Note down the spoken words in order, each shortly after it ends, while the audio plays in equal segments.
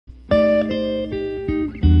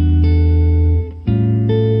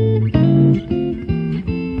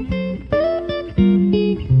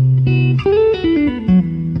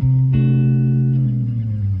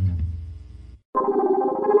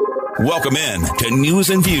Welcome in to News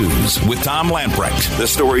and Views with Tom Lamprecht. The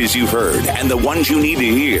stories you've heard and the ones you need to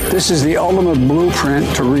hear. This is the ultimate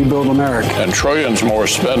blueprint to rebuild America. And trillions more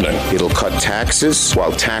spending. It'll cut taxes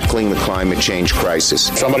while tackling the climate change crisis.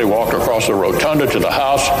 Somebody walked across the rotunda to the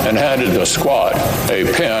House and handed the squad a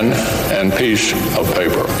pen and piece of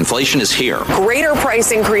paper. Inflation is here. Greater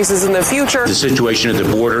price increases in the future. The situation at the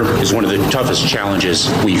border is one of the toughest challenges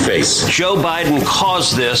we face. Joe Biden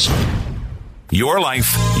caused this. Your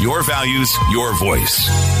life, your values, your voice.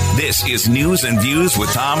 This is News and Views with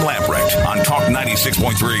Tom Lamprecht on Talk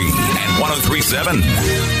 96.3 and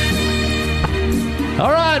 103.7. All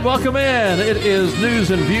right, welcome in. It is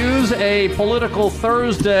News and Views, a political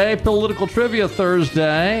Thursday, political trivia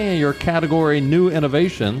Thursday. Your category, new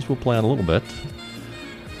innovations. We'll play on a little bit.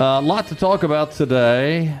 A lot to talk about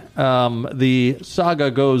today. The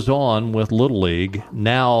saga goes on with Little League.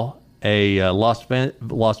 Now a Las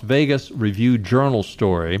Vegas Review-Journal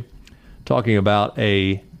story talking about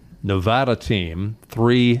a Nevada team.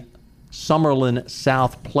 3 Summerlin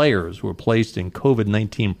South players were placed in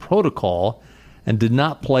COVID-19 protocol and did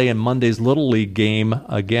not play in Monday's Little League game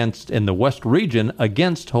in the West region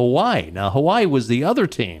against Hawaii. Now, Hawaii was the other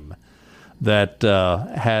team that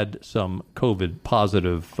had some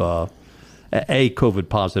COVID-positive, a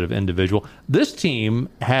COVID-positive individual. This team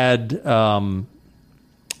had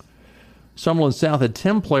Summerlin South had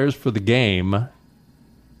 10 players for the game.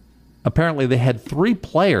 Apparently, they had 3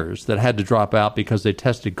 players that had to drop out because they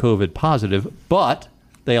tested COVID positive, but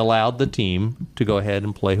they allowed the team to go ahead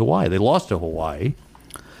and play Hawaii. They lost to Hawaii.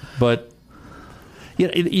 But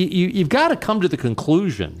you've got to come to the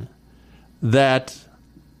conclusion that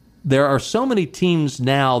there are so many teams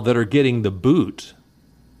now that are getting the boot,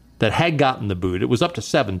 that had gotten the boot. It was up to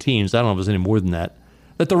 7 teams. I don't know if it was any more than that.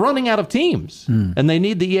 That they're running out of teams, and they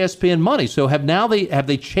need the ESPN money. So have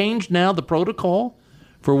they changed now the protocol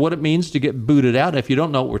for what it means to get booted out? If you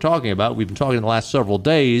don't know what we're talking about, we've been talking the last several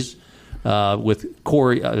days with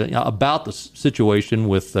Corey about the situation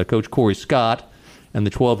with Coach Corey Scott and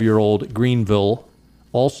the 12-year-old Greenville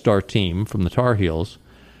All-Star team from the Tar Heels,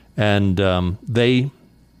 and they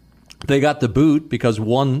got the boot because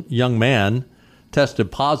one young man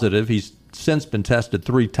tested positive. He's since been tested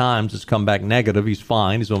 3 times. Has come back negative. He's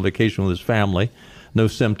fine. He's on vacation with his family. No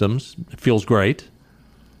symptoms. Feels great.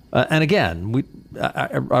 And again,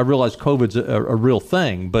 I realize COVID's a real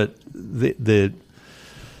thing, but the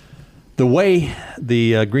way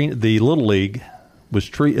the Little League was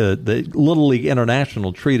the Little League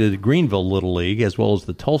International treated Greenville Little League as well as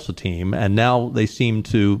the Tulsa team, and now they seem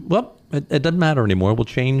to it doesn't matter anymore. We'll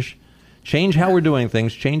change how we're doing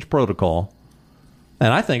things, change protocol.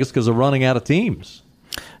 And I think it's because they're running out of teams.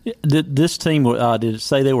 Did this team, did it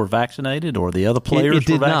say they were vaccinated or the other players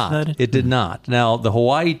were vaccinated? It did not. Now, the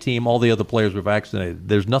Hawaii team, all the other players were vaccinated.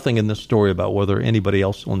 There's nothing in this story about whether anybody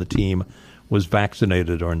else on the team was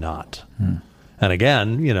vaccinated or not. And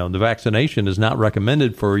again, the vaccination is not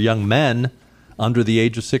recommended for young men under the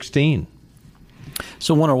age of 16.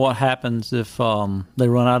 So I wonder what happens if they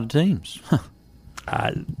run out of teams.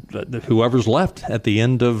 Whoever's left at the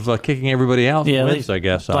end of kicking everybody out wins, I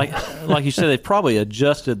guess. Like you said, they've probably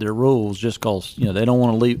adjusted their rules just because they don't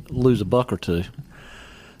want to lose a buck or two.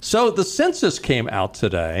 So the census came out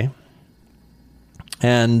today,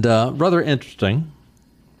 and rather interesting.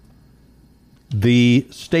 The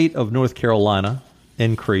state of North Carolina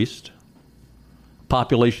increased.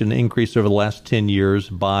 Population increased over the last 10 years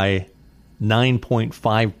by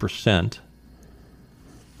 9.5%.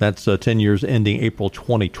 That's 10 years ending April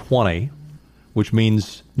 2020, which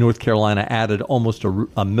means North Carolina added almost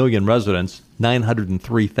a million residents,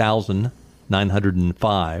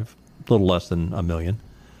 903,905, a little less than a million.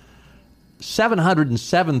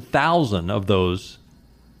 707,000 of those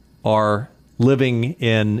are living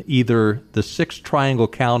in either the 6 Triangle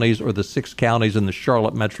counties or the 6 counties in the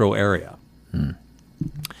Charlotte metro area.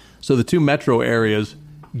 So the 2 metro areas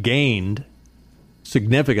gained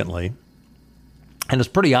significantly. And it's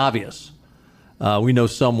pretty obvious. We know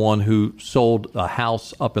someone who sold a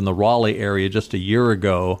house up in the Raleigh area just a year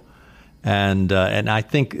ago, and I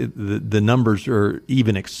think the numbers are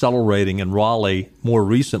even accelerating in Raleigh more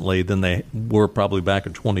recently than they were probably back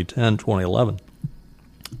in 2010, 2011.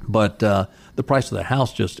 But the price of the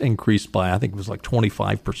house just increased by, I think it was like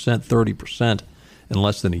 25%, 30% in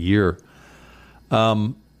less than a year.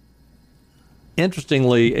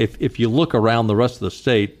 Interestingly, if you look around the rest of the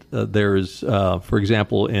state, there's, for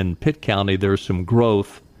example, in Pitt County, there's some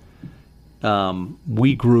growth.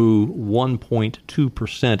 We grew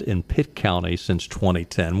 1.2% in Pitt County since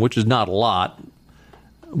 2010, which is not a lot.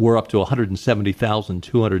 We're up to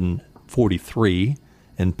 170,243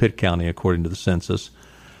 in Pitt County, according to the census.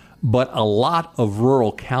 But a lot of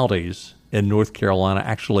rural counties in North Carolina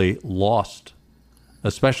actually lost,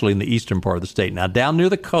 especially in the eastern part of the state. Now, down near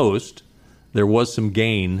the coast, there was some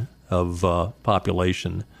gain of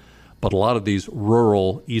population, but a lot of these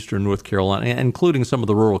rural eastern North Carolina, including some of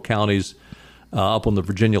the rural counties up on the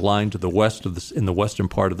Virginia line to the west of in the western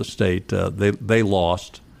part of the state, they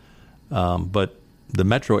lost. But the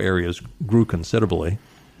metro areas grew considerably.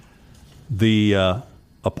 The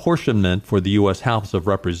apportionment for the U.S. House of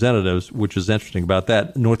Representatives, which is interesting about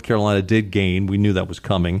that, North Carolina did gain. We knew that was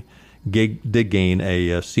coming. Did gain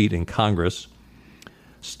a seat in Congress.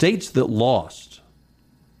 States that lost.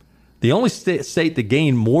 The only state that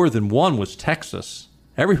gained more than one was Texas.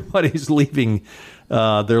 Everybody's leaving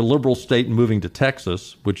their liberal state and moving to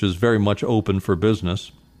Texas, which is very much open for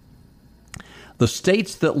business. The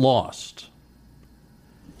states that lost,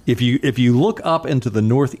 if you look up into the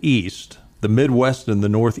Northeast, the Midwest and the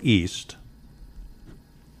Northeast,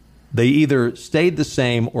 they either stayed the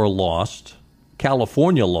same or lost.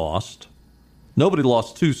 California lost. Nobody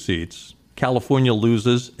lost 2 seats. California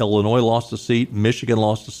loses. Illinois lost a seat. Michigan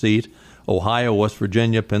lost a seat. Ohio, West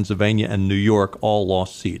Virginia, Pennsylvania, and New York all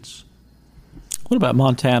lost seats. What about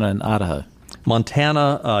Montana and Idaho?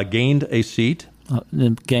 Montana gained a seat.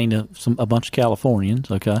 Gained a bunch of Californians,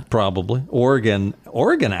 okay. Probably. Oregon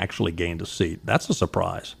actually gained a seat. That's a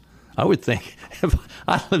surprise. I would think if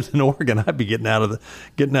I lived in Oregon, I'd be getting out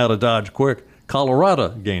of Dodge quick. Colorado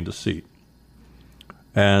gained a seat.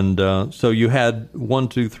 And so you had 1,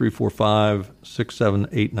 2, 3, 4, 5, 6, 7,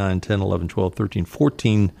 8, 9, 10, 11, 12, 13,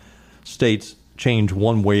 14 states change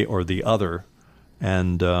one way or the other.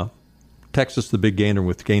 And Texas, the big gainer,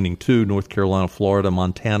 with gaining 2. North Carolina, Florida,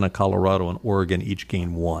 Montana, Colorado, and Oregon each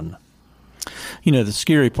gained 1. You know, the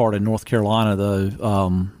scary part in North Carolina,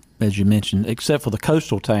 though, as you mentioned, except for the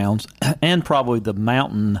coastal towns and probably the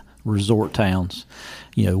mountain resort towns,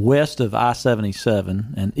 you know, west of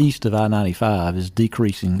I-77 and east of I-95 is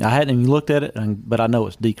decreasing. I hadn't even looked at it, but I know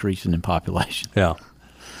it's decreasing in population. Yeah.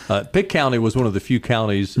 Pitt County was one of the few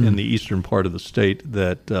counties in the eastern part of the state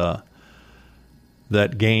that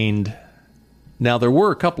gained. Now, there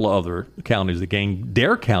were a couple of other counties that gained.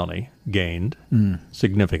 Dare County gained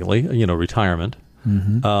significantly, you know, retirement.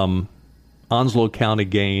 Mm-hmm. Onslow County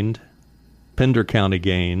gained. Pender County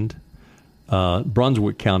gained.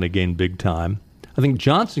 Brunswick County gained big time. I think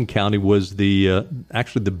Johnson County was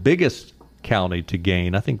actually the biggest county to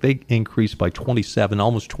gain. I think they increased by 27,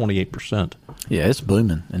 almost 28%. Yeah, it's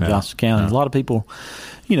booming in Johnson County. Yeah. A lot of people,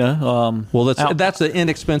 you know. Well, that's an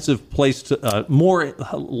inexpensive place to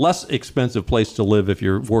less expensive place to live if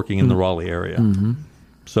you're working in the Raleigh area. Mm-hmm.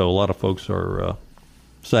 So a lot of folks are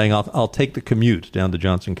saying, "I'll take the commute down to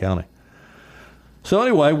Johnson County." So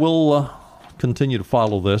anyway, we'll continue to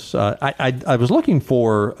follow this. I was looking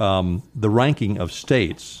for the ranking of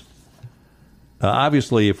states.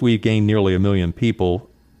 Obviously, if we gain nearly 1 million people,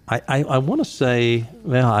 I want to say,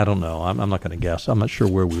 well, I don't know. I'm not going to guess. I'm not sure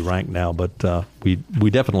where we rank now, but we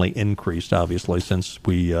definitely increased, obviously, since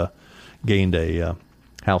we gained a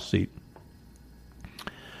House seat.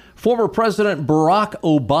 Former President Barack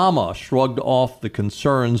Obama shrugged off the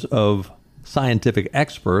concerns of scientific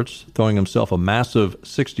experts, throwing himself a massive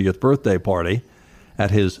 60th birthday party at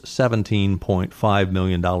his $17.5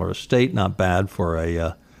 million estate. Not bad for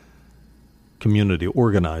a community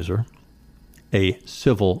organizer, a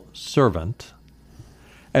civil servant.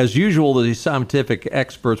 As usual, the scientific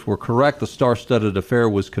experts were correct. The star-studded affair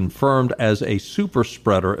was confirmed as a super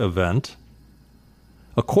spreader event.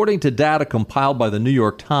 According to data compiled by the New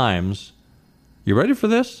York Times, you ready for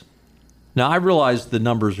this? Now, I realize the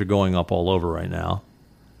numbers are going up all over right now.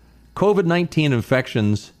 COVID-19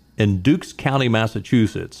 infections in Dukes County,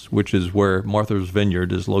 Massachusetts, which is where Martha's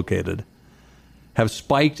Vineyard is located, have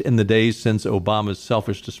spiked in the days since Obama's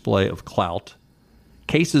selfish display of clout.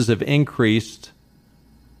 Cases have increased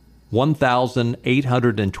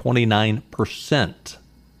 1,829%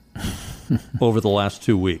 over the last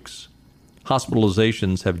 2 weeks.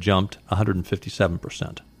 Hospitalizations have jumped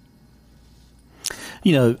 157%.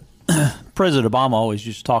 You know, President Obama always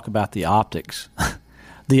used to talk about the optics.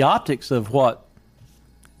 The optics of what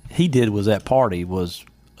he did was that party was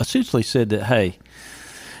essentially said that, hey,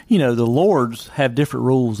 you know, the lords have different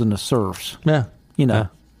rules than the serfs. Yeah. You know.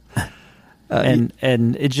 Yeah.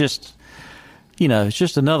 And it just, you know, it's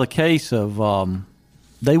just another case of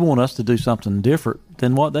they want us to do something different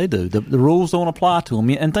than what they do. The rules don't apply to them.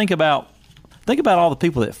 And think about all the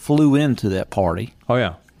people that flew into that party. Oh,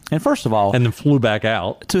 yeah. And first of all, and then flew back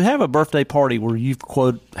out. To have a birthday party where you,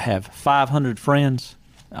 quote, have 500 friends,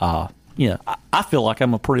 you know, I feel like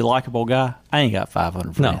I'm a pretty likable guy. I ain't got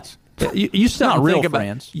 500 friends. No. You still not real think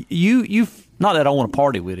friends. You Not that I want to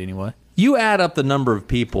party with anyway. You add up the number of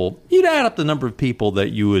people. You'd add up the number of people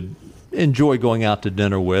that you would enjoy going out to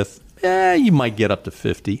dinner with. You might get up to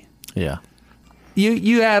 50. Yeah.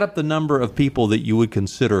 You add up the number of people that you would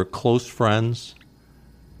consider close friends.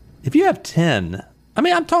 If you have 10, I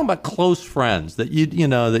mean, I'm talking about close friends that you'd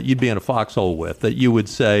be in a foxhole with, that you would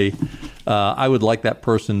say, I would like that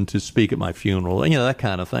person to speak at my funeral, that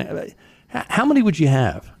kind of thing. How many would you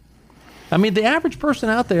have? I mean, the average person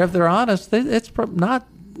out there, if they're honest, it's not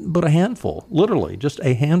but a handful, literally, just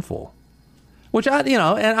a handful. Which and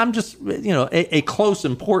I'm just, a close,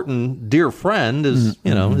 important, dear friend is,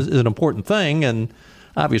 is an important thing, and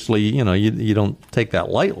obviously, you don't take that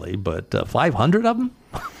lightly. But 500 of them.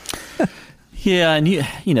 Yeah, and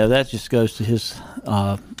that just goes to his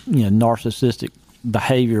narcissistic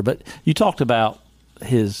behavior. But you talked about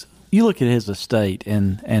you look at his estate,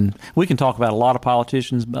 and we can talk about a lot of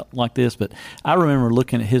politicians like this, but I remember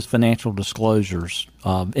looking at his financial disclosures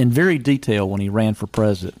in very detail when he ran for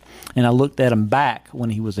president. And I looked at him back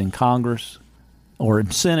when he was in Congress or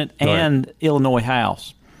in Senate and Illinois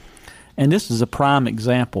House. And this is a prime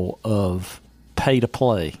example of pay to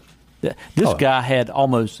play. This guy had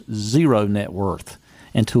almost zero net worth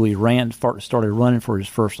until he started running for his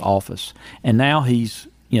first office. And now he's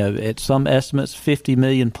at some estimates, $50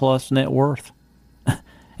 million plus net worth.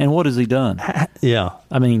 And what has he done? Yeah,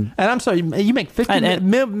 I mean, and I'm sorry, you make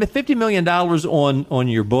 $50 million on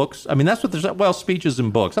your books. I mean, that's what there's. Well, speeches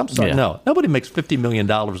and books. I'm sorry, no, nobody makes $50 million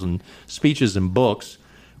in speeches and books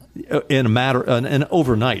in an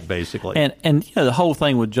overnight, basically. And the whole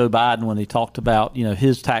thing with Joe Biden when he talked about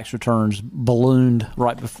his tax returns ballooned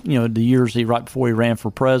right before the years right before he ran for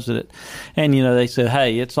president, and they said,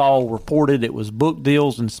 hey, it's all reported. It was book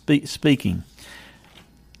deals and speaking.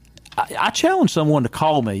 I challenge someone to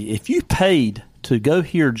call me if you paid to go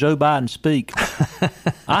hear Joe Biden speak.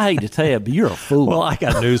 I hate to tell you, but you're a fool. Well, I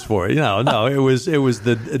got news for you. No, it was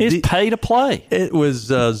it's pay to play. It was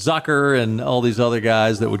Zucker and all these other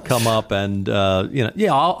guys that would come up and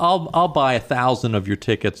I'll buy 1,000 of your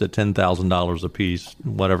tickets at $10,000 a piece.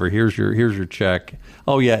 Whatever. Here's your check.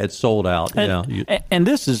 Oh yeah, it's sold out. And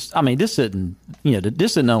this is, this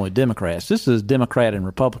isn't only Democrats. This is a Democrat and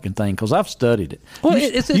Republican thing because I've studied it. Well,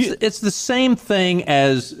 it's the same thing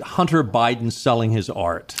as Hunter Biden selling his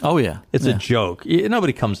art. Oh yeah, it's a joke.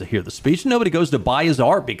 Nobody comes to hear the speech. Nobody goes to buy his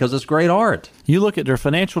art because it's great art. You look at their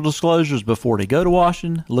financial disclosures before they go to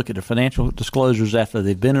Washington. Look at their financial disclosures after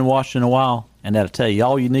they've been in Washington a while, and that'll tell you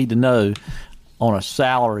all you need to know. On a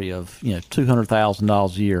salary of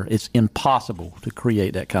 $200,000 a year, it's impossible to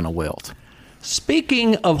create that kind of wealth.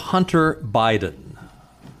 Speaking of Hunter Biden,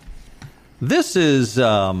 this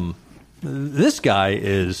guy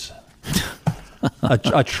is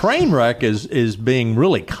a train wreck. Is being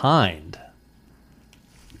really kind,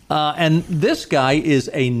 and this guy is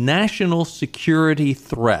a national security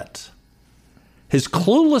threat. His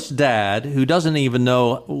clueless dad, who doesn't even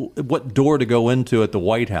know what door to go into at the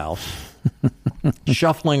White House.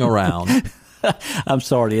 Shuffling around. I'm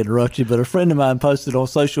sorry to interrupt you, but a friend of mine posted on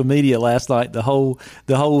social media last night the whole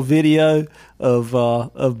video of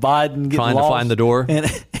Biden getting trying lost, to find the door, and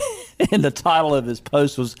the title of his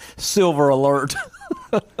post was "Silver Alert."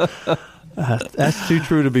 That's too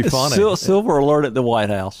true to be funny. Silver Alert at the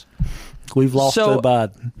White House. We've lost Joe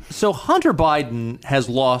Biden. So Hunter Biden has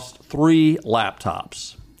lost 3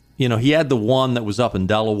 laptops. He had the one that was up in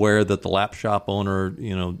Delaware that the lap shop owner,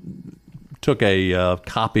 took a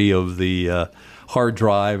copy of the hard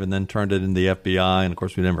drive and then turned it in the FBI. And, of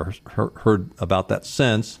course, we never heard about that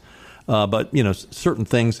since. But, certain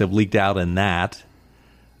things have leaked out in that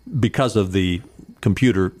because of the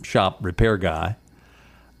computer shop repair guy.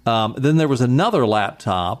 Then there was another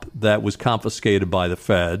laptop that was confiscated by the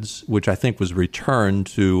feds, which I think was returned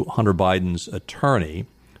to Hunter Biden's attorney.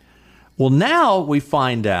 Well, now we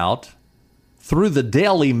find out through the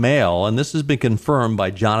Daily Mail, and this has been confirmed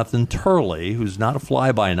by Jonathan Turley, who's not a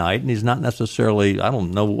fly-by-night, and he's not necessarily, I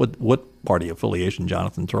don't know what party affiliation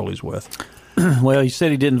Jonathan Turley's with. Well, he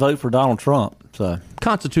said he didn't vote for Donald Trump. So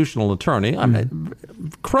constitutional attorney, I mean,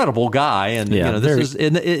 credible guy, and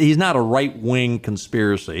he's not a right-wing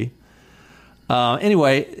conspiracy.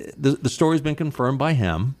 Anyway, the story's been confirmed by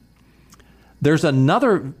him. There's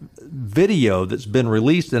another video that's been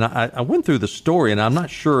released, and I went through the story, and I'm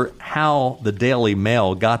not sure how the Daily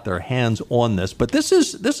Mail got their hands on this, but this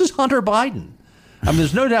is Hunter Biden. I mean,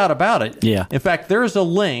 there's no doubt about it. Yeah. In fact, there's a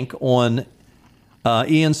link on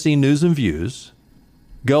ENC News and Views.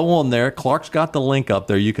 Go on there. Clark's got the link up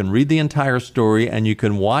there. You can read the entire story, and you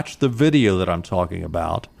can watch the video that I'm talking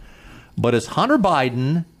about. But it's Hunter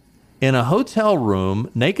Biden in a hotel room,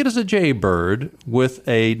 naked as a jaybird, with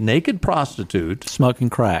a naked prostitute smoking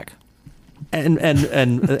crack. And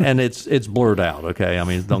it's blurred out. Okay, I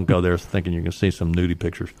mean, don't go there thinking you can see some nudie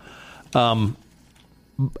pictures.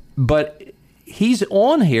 But he's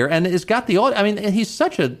on here, and it's got the audio. I mean, he's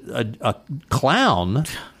such a clown.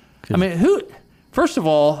 I mean, who? First of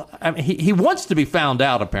all, I mean, he wants to be found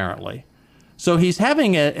out, apparently. So he's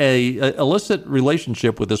having a illicit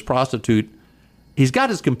relationship with this prostitute. He's got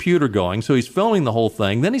his computer going, so he's filming the whole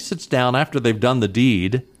thing. Then he sits down after they've done the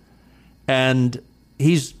deed, and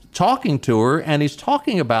he's talking to her, and he's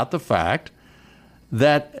talking about the fact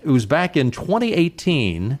that it was back in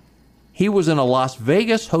 2018. He was in a Las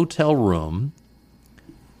Vegas hotel room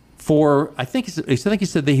for, I think he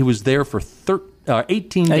said that he was there for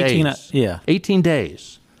 18 days. 18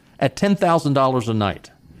 days at $10,000 a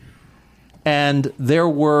night. And there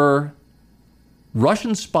were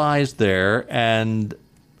Russian spies there and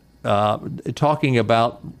talking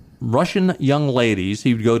about Russian young ladies.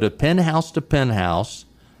 He would go to penthouse,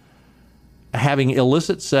 having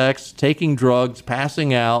illicit sex, taking drugs,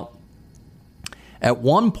 passing out. At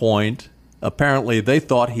one point, apparently, they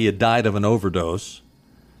thought he had died of an overdose.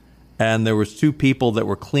 And there was two people that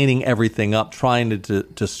were cleaning everything up, trying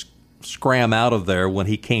to scram out of there when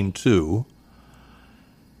he came to.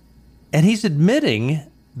 And he's admitting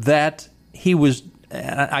that he was,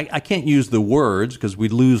 I can't use the words because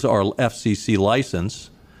we'd lose our FCC license,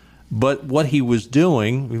 but what he was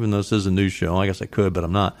doing, even though this is a news show, I guess I could, but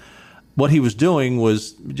I'm not. What he was doing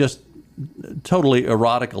was just totally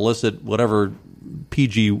erotic, illicit, whatever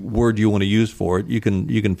PG word you want to use for it. You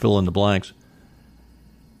can fill in the blanks.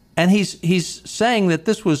 And he's saying that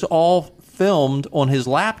this was all filmed on his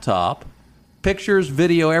laptop, pictures,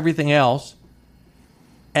 video, everything else.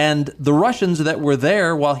 And the Russians that were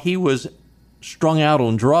there while he was strung out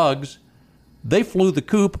on drugs, they flew the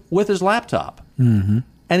coop with his laptop. Mm-hmm.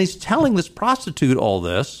 And he's telling this prostitute all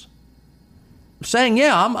this, saying,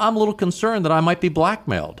 yeah, I'm a little concerned that I might be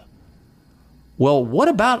blackmailed. Well, what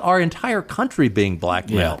about our entire country being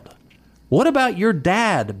blackmailed? Yeah. What about your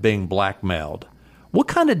dad being blackmailed? What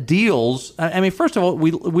kind of deals? I mean, first of all,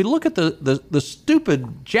 we look at the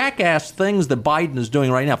stupid jackass things that Biden is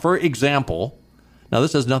doing right now. For example, now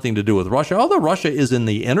this has nothing to do with Russia, although Russia is in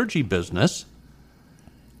the energy business.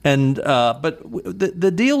 And but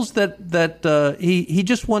the deals that he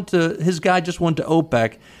just went to, his guy just went to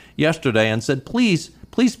OPEC yesterday and said, please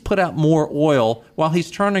put out more oil, while he's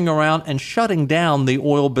turning around and shutting down the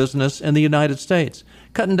oil business in the United States,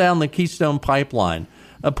 cutting down the Keystone Pipeline,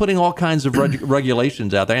 putting all kinds of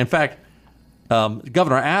regulations out there. In fact,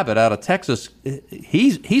 Governor Abbott out of Texas,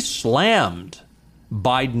 he slammed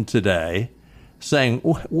Biden today, saying,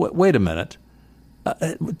 wait a minute.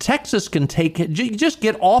 Texas can just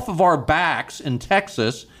get off of our backs in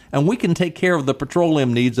Texas, and we can take care of the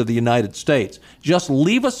petroleum needs of the United States. Just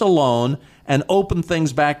leave us alone and open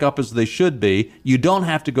things back up as they should be. You don't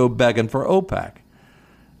have to go begging for OPEC.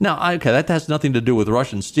 Now, okay, that has nothing to do with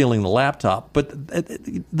Russians stealing the laptop, but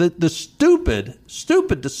the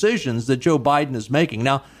stupid decisions that Joe Biden is making.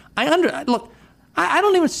 Now, I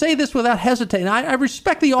don't even say this without hesitating. I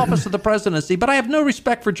respect the office of the presidency, but I have no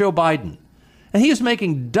respect for Joe Biden. And he is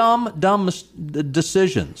making dumb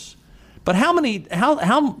decisions. But how many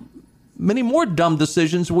more dumb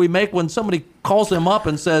decisions will we make when somebody calls him up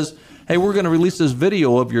and says, hey, we're going to release this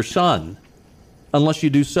video of your son unless you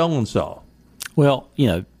do so-and-so? Well,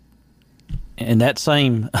 and that's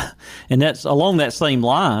along that same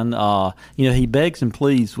line, he begs and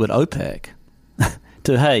pleads with OPEC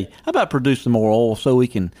to, hey, how about produce some more oil so we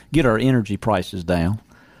can get our energy prices down?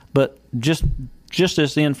 But just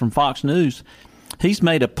this in from Fox News, he's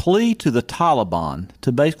made a plea to the Taliban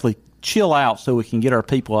to basically chill out so we can get our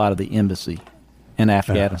people out of the embassy in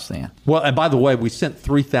Afghanistan. Well, and by the way, we sent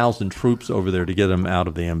 3,000 troops over there to get them out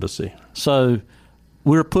of the embassy. So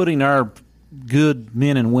we're putting our good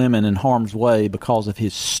men and women in harm's way because of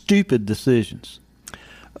his stupid decisions.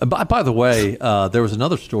 By the way, there was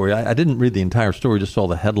another story. I didn't read the entire story, just saw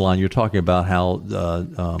the headline. You're talking about how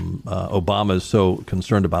Obama is so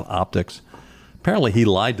concerned about optics. Apparently, he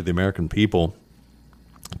lied to the American people,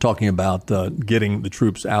 talking about getting the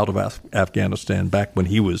troops out of Afghanistan back when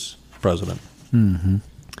he was president. Mm-hmm.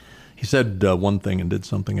 He said one thing and did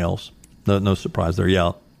something else. No surprise there.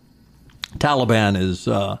 Yeah. Taliban is,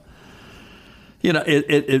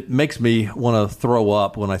 it makes me want to throw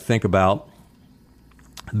up when I think about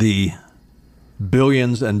the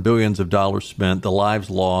billions and billions of dollars spent, the lives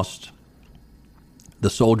lost, the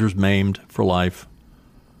soldiers maimed for life,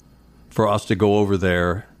 for us to go over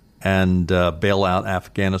there and bail out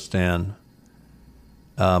Afghanistan.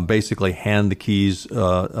 basically hand the keys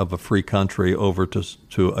of a free country over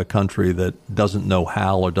to a country that doesn't know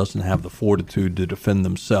how or doesn't have the fortitude to defend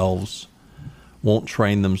themselves, won't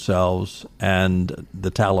train themselves, and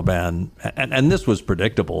the Taliban. And this was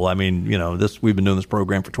predictable. I mean, we've been doing this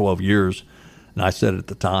program for 12 years, and I said at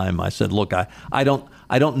the time, I said, look, I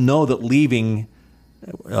don't know that leaving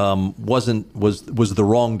was the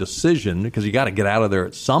wrong decision, because you got to get out of there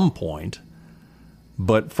at some point.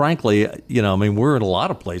 But frankly, we're in a lot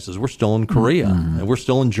of places. We're still in Korea, and we're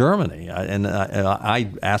still in Germany. And I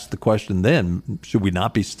asked the question then, should we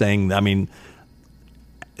not be staying? I mean,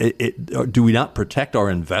 do we not protect our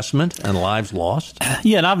investment and lives lost?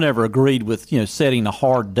 Yeah, and I've never agreed with, setting a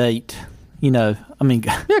hard date. Yeah,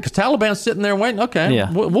 because Taliban's sitting there waiting. Okay,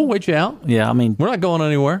 yeah. We'll wait you out. Yeah, we're not going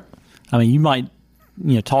anywhere. You might,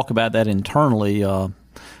 talk about that internally,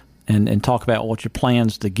 and talk about what your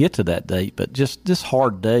plans to get to that date. But just this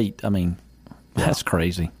hard date, that's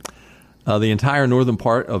crazy. The entire northern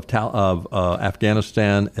part of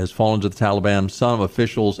Afghanistan has fallen to the Taliban. Some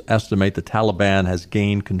officials estimate the Taliban has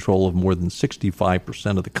gained control of more than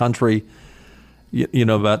 65% of the country.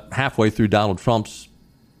 About halfway through Donald Trump's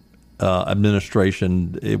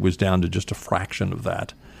administration, it was down to just a fraction of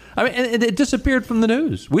that. It disappeared from the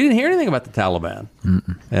news. We didn't hear anything about the Taliban.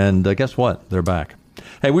 And guess what? They're back.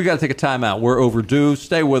 Hey, we got to take a time out. We're overdue.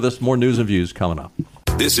 Stay with us. More news and views coming up.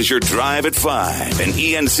 This is your Drive at 5 and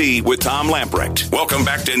ENC with Tom Lamprecht. Welcome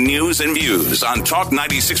back to News and Views on Talk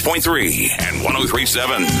 96.3 and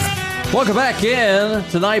 103.7. Welcome back in.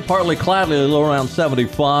 Tonight, partly cloudy, low around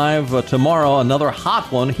 75. Tomorrow, another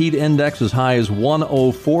hot one. Heat index as high as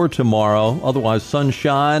 104 tomorrow. Otherwise,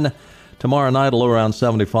 sunshine. Tomorrow night, a low around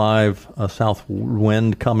 75. A south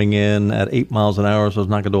wind coming in at 8 miles an hour, so it's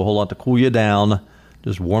not going to do a whole lot to cool you down.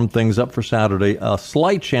 Just warm things up for Saturday. A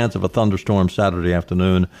slight chance of a thunderstorm Saturday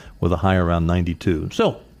afternoon with a high around 92.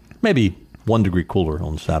 So maybe 1 degree cooler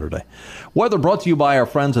on Saturday. Weather brought to you by our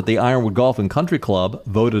friends at the Ironwood Golf and Country Club,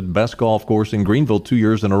 voted best golf course in Greenville 2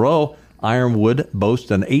 years in a row. Ironwood boasts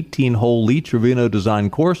an 18-hole Lee Trevino design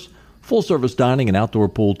course, full-service dining and outdoor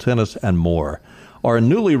pool, tennis, and more. Our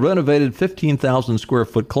newly renovated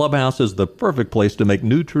 15,000-square-foot clubhouse is the perfect place to make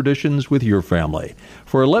new traditions with your family.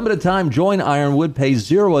 For a limited time, join Ironwood, pay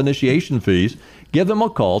zero initiation fees. Give them a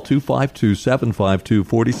call,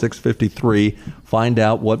 252-752-4653. Find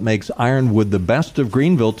out what makes Ironwood the best of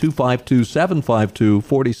Greenville,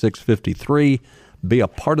 252-752-4653. Be a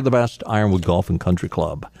part of the best, Ironwood Golf and Country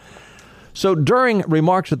Club. So during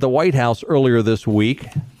remarks at the White House earlier this week,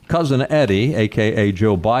 Cousin Eddie, a.k.a.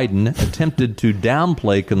 Joe Biden, attempted to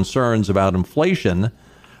downplay concerns about inflation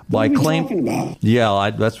by claiming...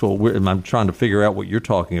 Yeah, that's what I'm trying to figure out what you're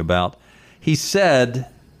talking about. He said,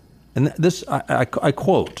 and this I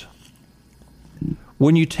quote,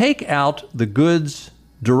 "When you take out the goods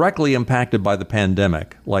directly impacted by the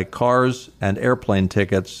pandemic, like cars and airplane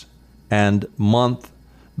tickets and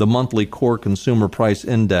the monthly core consumer price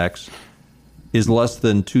index is less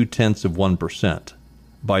than 0.2%.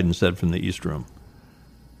 Biden said from the East Room.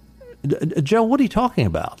 Joe, what are you talking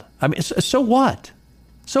about? So what?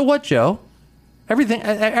 So what, Joe? Everything.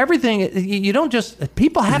 You don't just.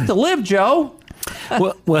 People have to live, Joe.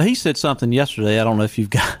 Well, he said something yesterday. I don't know if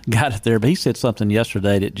you've got it there, but he said something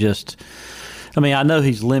yesterday that just. I know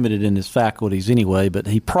he's limited in his faculties anyway, but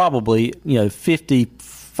he probably,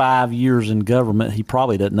 55 years in government, he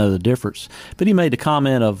probably doesn't know the difference. But he made the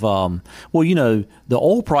comment of, the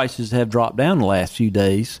oil prices have dropped down the last few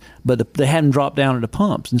days, but they hadn't dropped down at the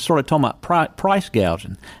pumps, and started talking about price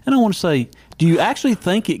gouging. And I want to say, do you actually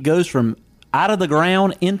think it goes from out of the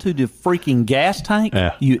ground into the freaking gas tank?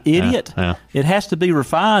 Yeah, you idiot. Yeah. It has to be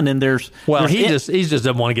refined, and he just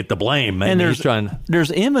doesn't want to get the blame, man. And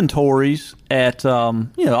there's inventories at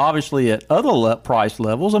obviously at other price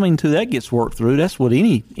levels. Until that gets worked through, that's what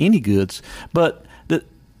any goods. But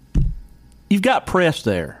you've got press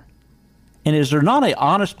there, and is there not an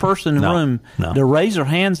honest person in the room to raise their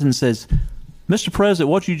hands and says, Mr. President,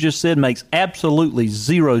 what you just said makes absolutely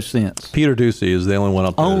zero sense? Peter Ducey is the only one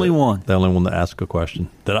up there. The only one to ask a question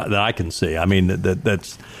that I can see.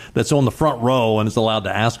 That's on the front row and is allowed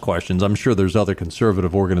to ask questions. I'm sure there's other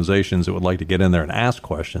conservative organizations that would like to get in there and ask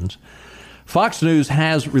questions. Fox News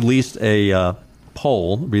has released a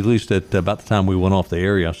poll, released it about the time we went off the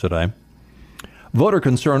air yesterday. Voter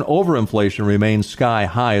concern over inflation remains sky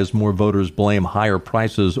high as more voters blame higher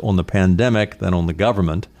prices on the pandemic than on the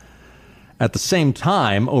government. At the same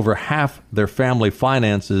time, over half their family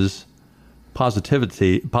finances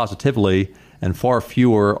positively, and far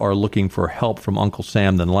fewer are looking for help from Uncle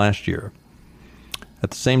Sam than last year. At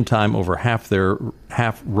the same time, over half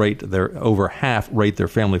rate their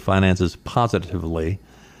family finances positively,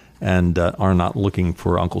 and are not looking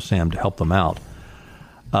for Uncle Sam to help them out.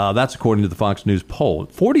 That's according to the Fox News poll.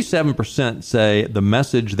 47% say the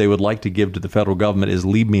message they would like to give to the federal government is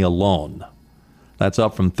leave me alone. That's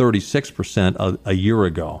up from 36% a year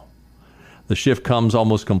ago. The shift comes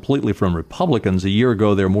almost completely from Republicans. A year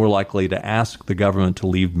ago, they're more likely to ask the government to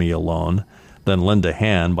leave me alone than lend a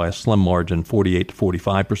hand by a slim margin, 48 to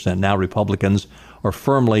 45%. Now Republicans are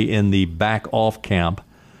firmly in the back off camp,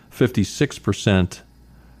 56%,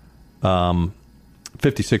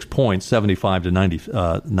 56 points, 75 to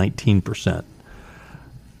 19%.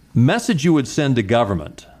 Message you would send to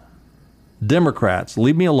government. Democrats,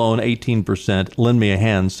 leave me alone, 18%, lend me a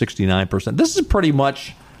hand, 69%. This is pretty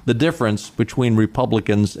much the difference between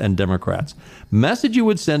Republicans and Democrats. Message you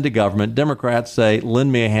would send to government, Democrats say,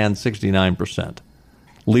 lend me a hand, 69%.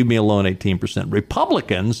 Leave me alone, 18%.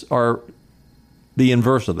 Republicans are the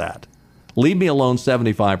inverse of that. Leave me alone,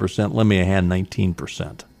 75%. Lend me a hand,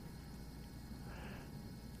 19%.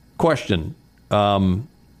 Question. Has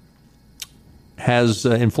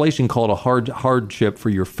inflation caused a hardship for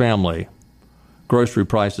your family? Grocery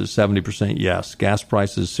prices, 70% yes. Gas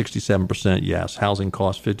prices, 67% yes. Housing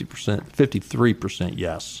costs, 53%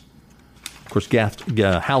 yes. Of course,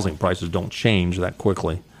 housing prices don't change that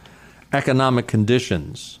quickly. Economic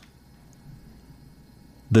conditions.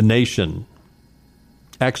 The nation,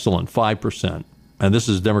 excellent, 5%. And this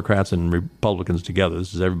is Democrats and Republicans together.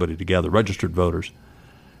 This is everybody together, registered voters.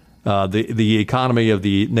 The economy of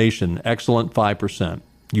the nation, excellent, 5%.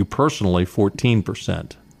 You personally,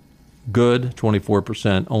 14%. Good,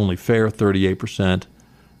 24%. Only fair, 38%.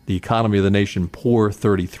 The economy of the nation, poor,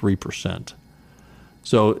 33%.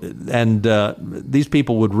 So, and these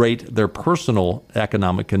people would rate their personal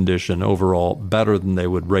economic condition overall better than they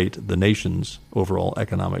would rate the nation's overall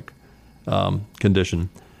economic condition.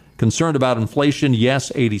 Concerned about inflation,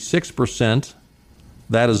 yes, 86%.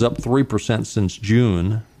 That is up 3% since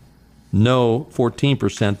June. No,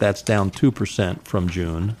 14%. That's down 2% from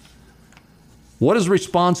June. What is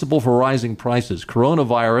responsible for rising prices?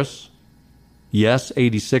 Coronavirus, yes,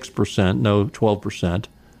 86%. No, 12%.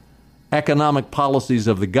 Economic policies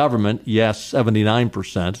of the government, yes,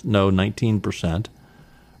 79%. No, 19%.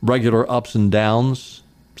 Regular ups and downs,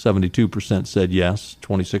 72% said yes.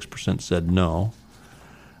 26% said no.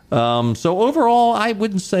 So overall, I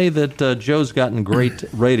wouldn't say that Joe's gotten great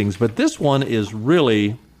ratings, but this one is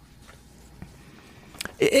really,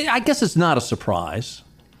 I guess it's not a surprise.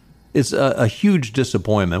 It's a huge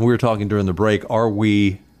disappointment. We were talking during the break, are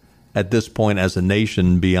we at this point as a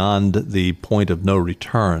nation beyond the point of no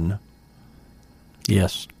return?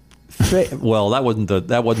 Yes. Well, that wasn't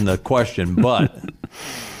the question, but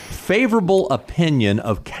favorable opinion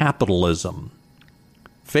of capitalism.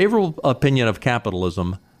 Favorable opinion of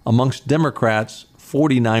capitalism amongst Democrats,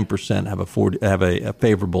 49% have a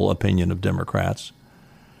favorable opinion of Democrats.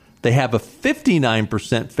 They have a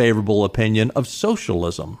 59% favorable opinion of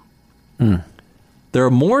socialism. There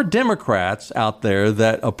are more Democrats out there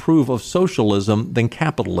that approve of socialism than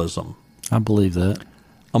capitalism. I believe that.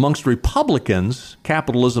 Amongst Republicans,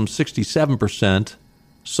 capitalism 67%,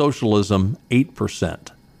 socialism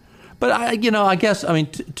 8%. But I guess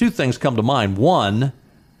two things come to mind. One,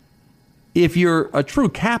 if you're a true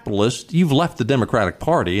capitalist, you've left the Democratic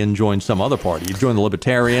Party and joined some other party. You've joined the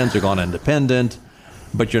Libertarians or gone independent,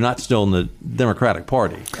 but you're not still in the Democratic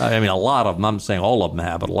Party. I mean, a lot of them, I'm saying all of them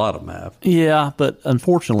have, but a lot of them have. Yeah, but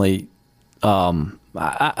unfortunately, I want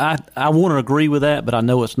to agree with that, but I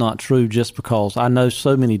know it's not true just because I know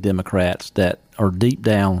so many Democrats that are deep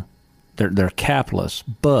down, they're capitalists,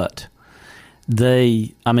 but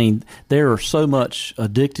they are so much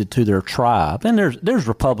addicted to their tribe, and there's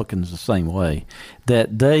Republicans the same way,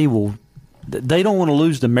 that they don't want to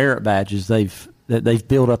lose the merit badges they've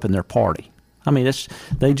built up in their party. I mean, it's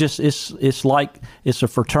like it's a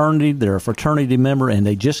fraternity. They're a fraternity member, and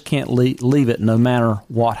they just can't leave it no matter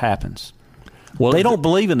what happens. Well, they don't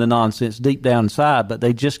believe in the nonsense deep down inside, but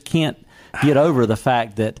they just can't get over the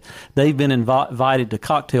fact that they've been invited to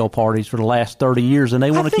cocktail parties for the last 30 years, and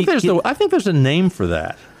they want to keep. I think there's a name for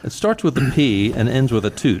that. It starts with a P and ends with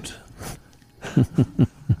a toot.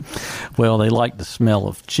 Well, they like the smell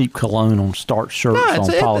of cheap cologne on starched shirts on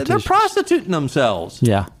politicians. They're prostituting themselves.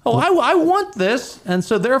 Yeah. Oh, I want this, and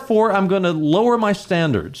so therefore I'm going to lower my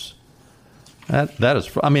standards. That is,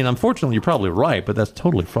 unfortunately, you're probably right, but that's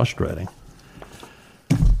totally frustrating.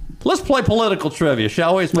 Let's play political trivia,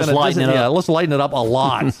 shall we? Let's lighten it up. Let's lighten it up a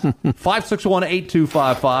lot.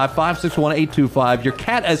 561-8255, 561-8255. Your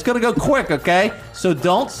cat, it's going to go quick, okay? So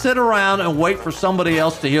don't sit around and wait for somebody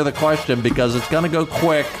else to hear the question because it's going to go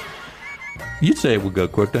quick. You'd say it would go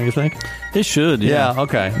quick, don't you think? It should, yeah. Yeah,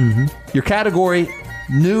 okay. Mm-hmm. Your category,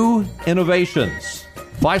 new innovations.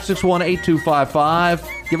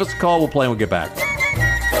 561-8255. Give us a call. We'll play and we'll get back.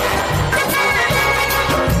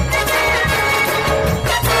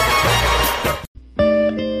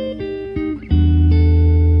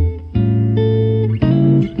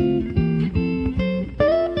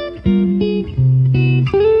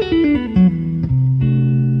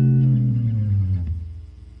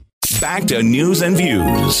 Back to News and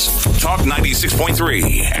Views. Talk 96.3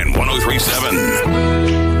 and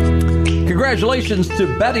 103.7. Congratulations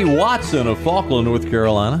to Betty Watson of Falkland, North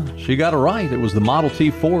Carolina. She got it right. It was the Model T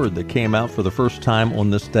Ford that came out for the first time on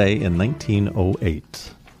this day in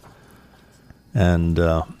 1908. And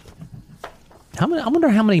I wonder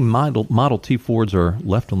how many Model T Fords are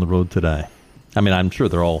left on the road today. I mean, I'm sure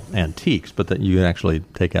they're all antiques, but that you can actually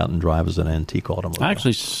take out and drive as an antique automobile. I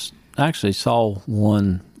actually saw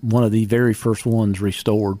one of the very first ones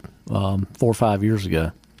restored 4 or 5 years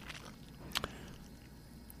ago.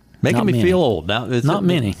 Making me feel old. Now, not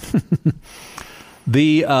many.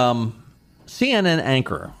 The CNN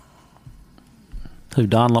anchor. Who,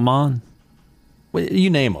 Don Lemon? Well,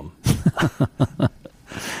 you name them.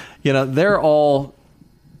 They're all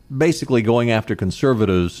basically going after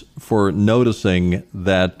conservatives for noticing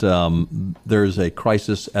that there's a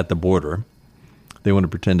crisis at the border. They want to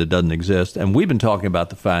pretend it doesn't exist. And we've been talking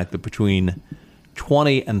about the fact that between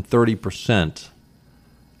 20 and 30%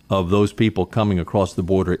 of those people coming across the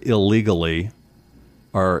border illegally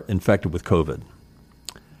are infected with COVID.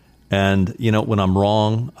 And, when I'm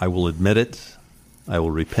wrong, I will admit it. I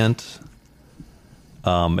will repent.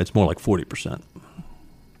 It's more like 40%.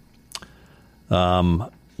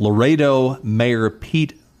 Laredo Mayor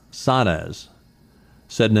Pete Sanez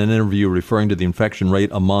said in an interview referring to the infection rate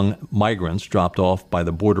among migrants dropped off by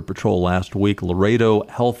the Border Patrol last week, Laredo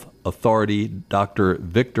Health Authority Dr.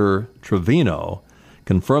 Victor Trevino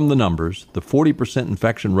confirmed the numbers. The 40%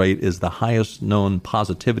 infection rate is the highest known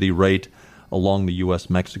positivity rate along the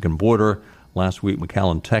U.S.-Mexican border. Last week,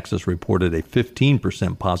 McAllen, Texas reported a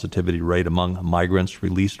 15% positivity rate among migrants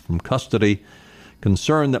released from custody.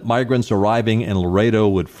 Concerned that migrants arriving in Laredo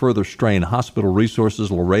would further strain hospital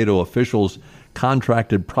resources, Laredo officials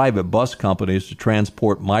contracted private bus companies to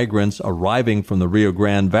transport migrants arriving from the Rio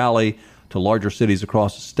Grande Valley to larger cities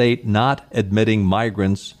across the state, not admitting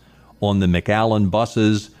migrants on the McAllen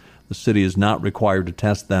buses. The city is not required to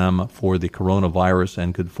test them for the coronavirus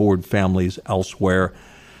and could forward families elsewhere.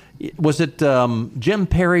 Was it Jim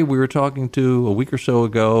Perry we were talking to a week or so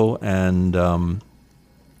ago? And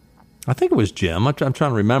I think it was Jim. I'm trying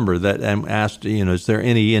to remember that, and asked, is there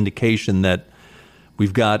any indication that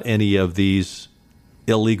we've got any of these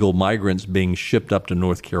illegal migrants being shipped up to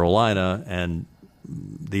North Carolina? And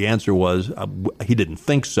the answer was he didn't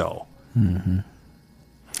think so. Mm-hmm.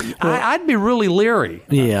 Well, I'd be really leery.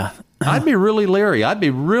 Yeah. I'd be really leery. I'd be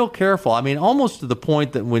real careful. I mean, almost to the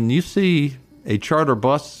point that when you see a charter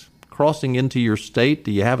bus crossing into your state,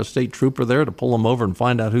 do you have a state trooper there to pull them over and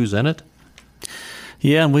find out who's in it?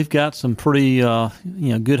 Yeah, and we've got some pretty,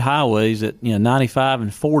 good highways at 95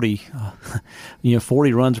 and 40.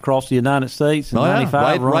 40 runs across the United States, and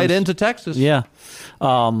 95 runs right into Texas. Yeah.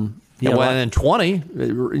 And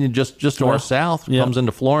 20 just to our south comes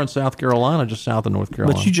into Florence, South Carolina, just south of North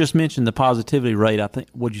Carolina. But you just mentioned the positivity rate. I think,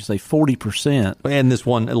 what'd you say, 40%? And this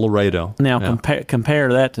one at Laredo. Now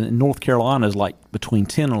compare that to North Carolina is like between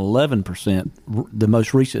 10 and 11%. The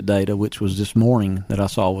most recent data, which was this morning that I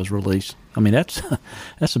saw was released. I mean that's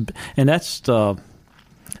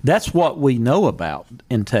what we know about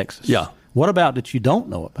in Texas. Yeah. What about that you don't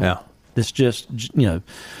know about? Yeah. That's just,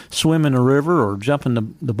 swim in a river or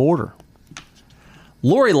jumping the border.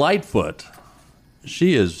 Lori Lightfoot,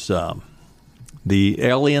 she is the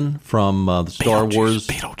alien from the Star Wars.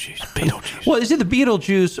 Beetlejuice. Well, is it the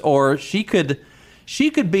Beetlejuice, or she could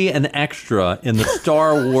be an extra in the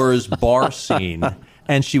Star Wars bar scene,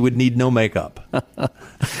 and she would need no makeup. I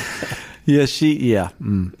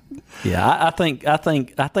think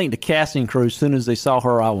the casting crew, as soon as they saw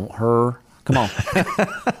her, I want her. Come on.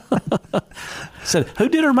 Said, who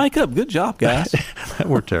did her makeup? Good job, guys.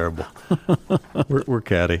 We're terrible. We're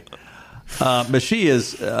catty. But she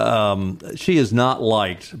is not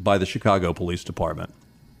liked by the Chicago Police Department.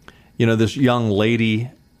 This young lady,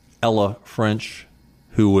 Ella French,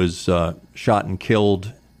 who was shot and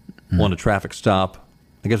killed on a traffic stop.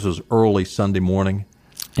 I guess it was early Sunday morning.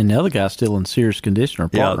 And the other guy's still in serious condition, her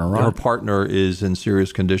partner, right? Her partner is in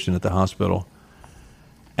serious condition at the hospital.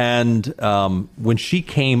 And when she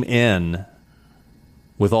came in,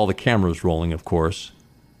 with all the cameras rolling, of course,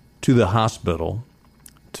 to the hospital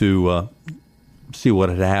to see what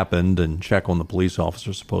had happened and check on the police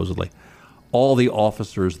officer, supposedly, all the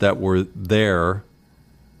officers that were there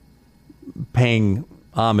paying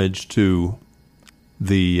homage to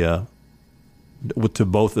to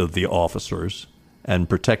both of the officers and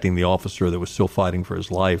protecting the officer that was still fighting for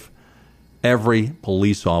his life, every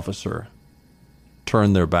police officer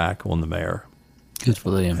turned their back on the mayor. Good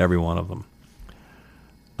for them. Every one of them.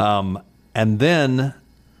 And then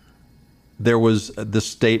there was this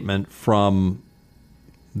statement from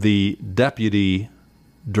the deputy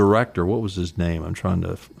director. What was his name? I'm trying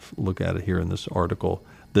to look at it here in this article.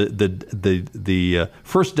 The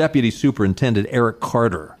first deputy superintendent, Eric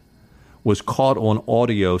Carter, was caught on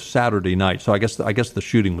audio Saturday night. So I guess the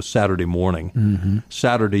shooting was Saturday morning. Mm-hmm.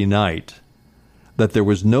 Saturday night, that there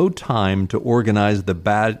was no time to organize the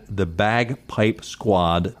bagpipe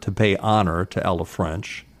squad to pay honor to Ella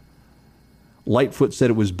French. Lightfoot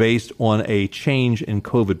said it was based on a change in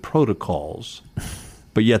COVID protocols,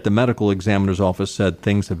 but yet the medical examiner's office said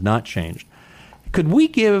things have not changed. Could we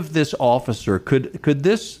give this officer, could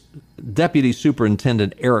this deputy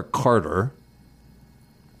superintendent, Eric Carter,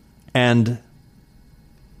 and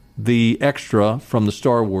the extra from the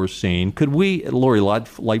Star Wars scene, could we, Lori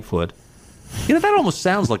Lightfoot, that almost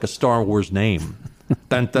sounds like a Star Wars name.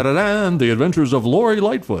 Dun, dun, dun, dun, The Adventures of Lori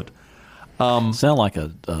Lightfoot. Sound like a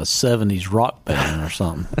 70s rock band or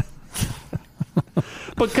something.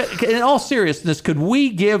 But in all seriousness, could we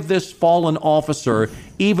give this fallen officer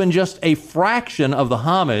even just a fraction of the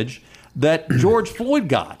homage that George Floyd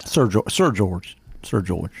got? Sir George.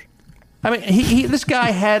 I mean, this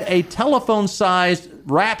guy had a telephone-sized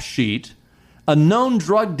rap sheet, a known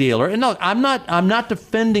drug dealer. And no, I'm not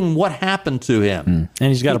defending what happened to him. And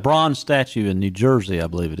he's got a bronze statue in New Jersey, I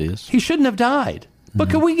believe it is. He shouldn't have died. But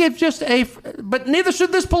could we give just but neither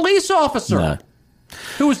should this police officer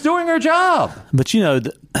who was doing her job. But,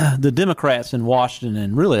 the Democrats in Washington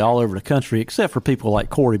and really all over the country, except for people like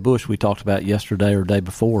Cori Bush we talked about yesterday or the day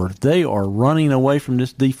before, they are running away from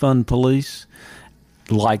this defund police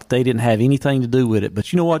like they didn't have anything to do with it.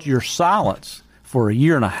 But you know what? Your silence for a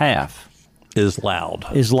year and a half is loud.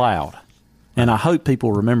 And I hope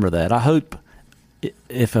people remember that. I hope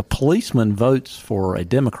if a policeman votes for a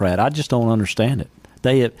Democrat, I just don't understand it.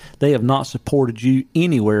 They have not supported you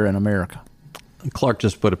anywhere in America. Clark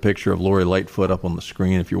just put a picture of Lori Lightfoot up on the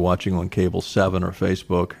screen if you're watching on Cable 7 or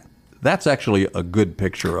Facebook. That's actually a good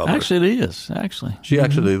picture of her. Actually, it is. Actually.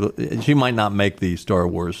 She might not make the Star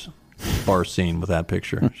Wars bar scene with that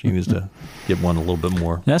picture. She needs to get one a little bit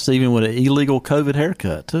more. That's even with an illegal COVID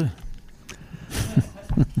haircut, too.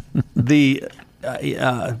 The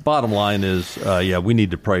bottom line is, we need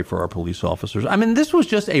to pray for our police officers. I mean, this was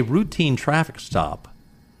just a routine traffic stop.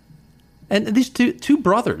 And these two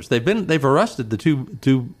brothers, they've arrested the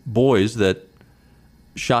two boys that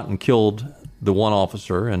shot and killed the one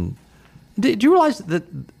officer. And did you realize that?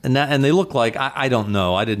 And they look like I don't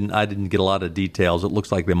know. I didn't get a lot of details. It looks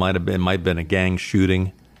like they might have been a gang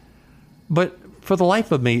shooting. But for the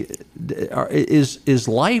life of me, is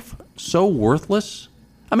life so worthless?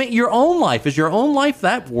 I mean, your own life, is your own life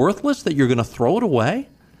that worthless that you're going to throw it away?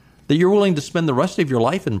 That you're willing to spend the rest of your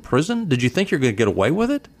life in prison? Did you think you're going to get away with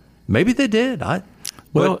it? Maybe they did.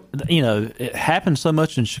 It happens so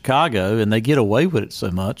much in Chicago, and they get away with it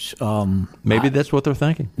so much. Maybe that's what they're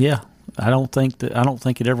thinking. Yeah, I don't think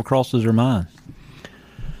it ever crosses their mind.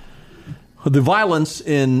 The violence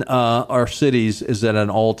in our cities is at an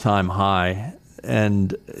all-time high,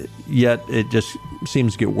 and yet it just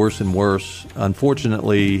seems to get worse and worse.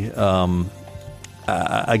 Unfortunately,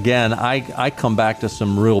 again, I come back to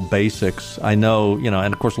some real basics. I know,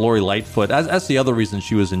 and of course Lori Lightfoot, that's the other reason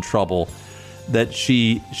she was in trouble, that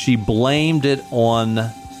she blamed it on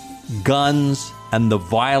guns and the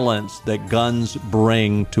violence that guns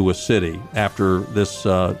bring to a city after this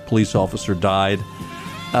police officer died.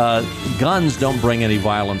 Guns don't bring any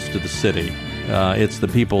violence to the city. It's the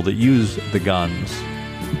people that use the guns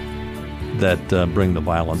that bring the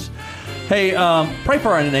violence. Hey, pray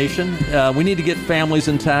for our nation. We need to get families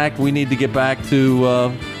intact. We need to get back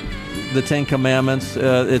to the Ten Commandments.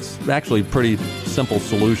 It's actually a pretty simple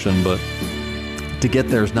solution, but to get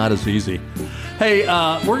there is not as easy. Hey,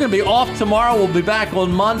 we're going to be off tomorrow. We'll be back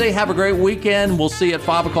on Monday. Have a great weekend. We'll see you at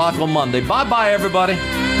 5 o'clock on Monday. Bye-bye, everybody.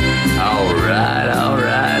 All right.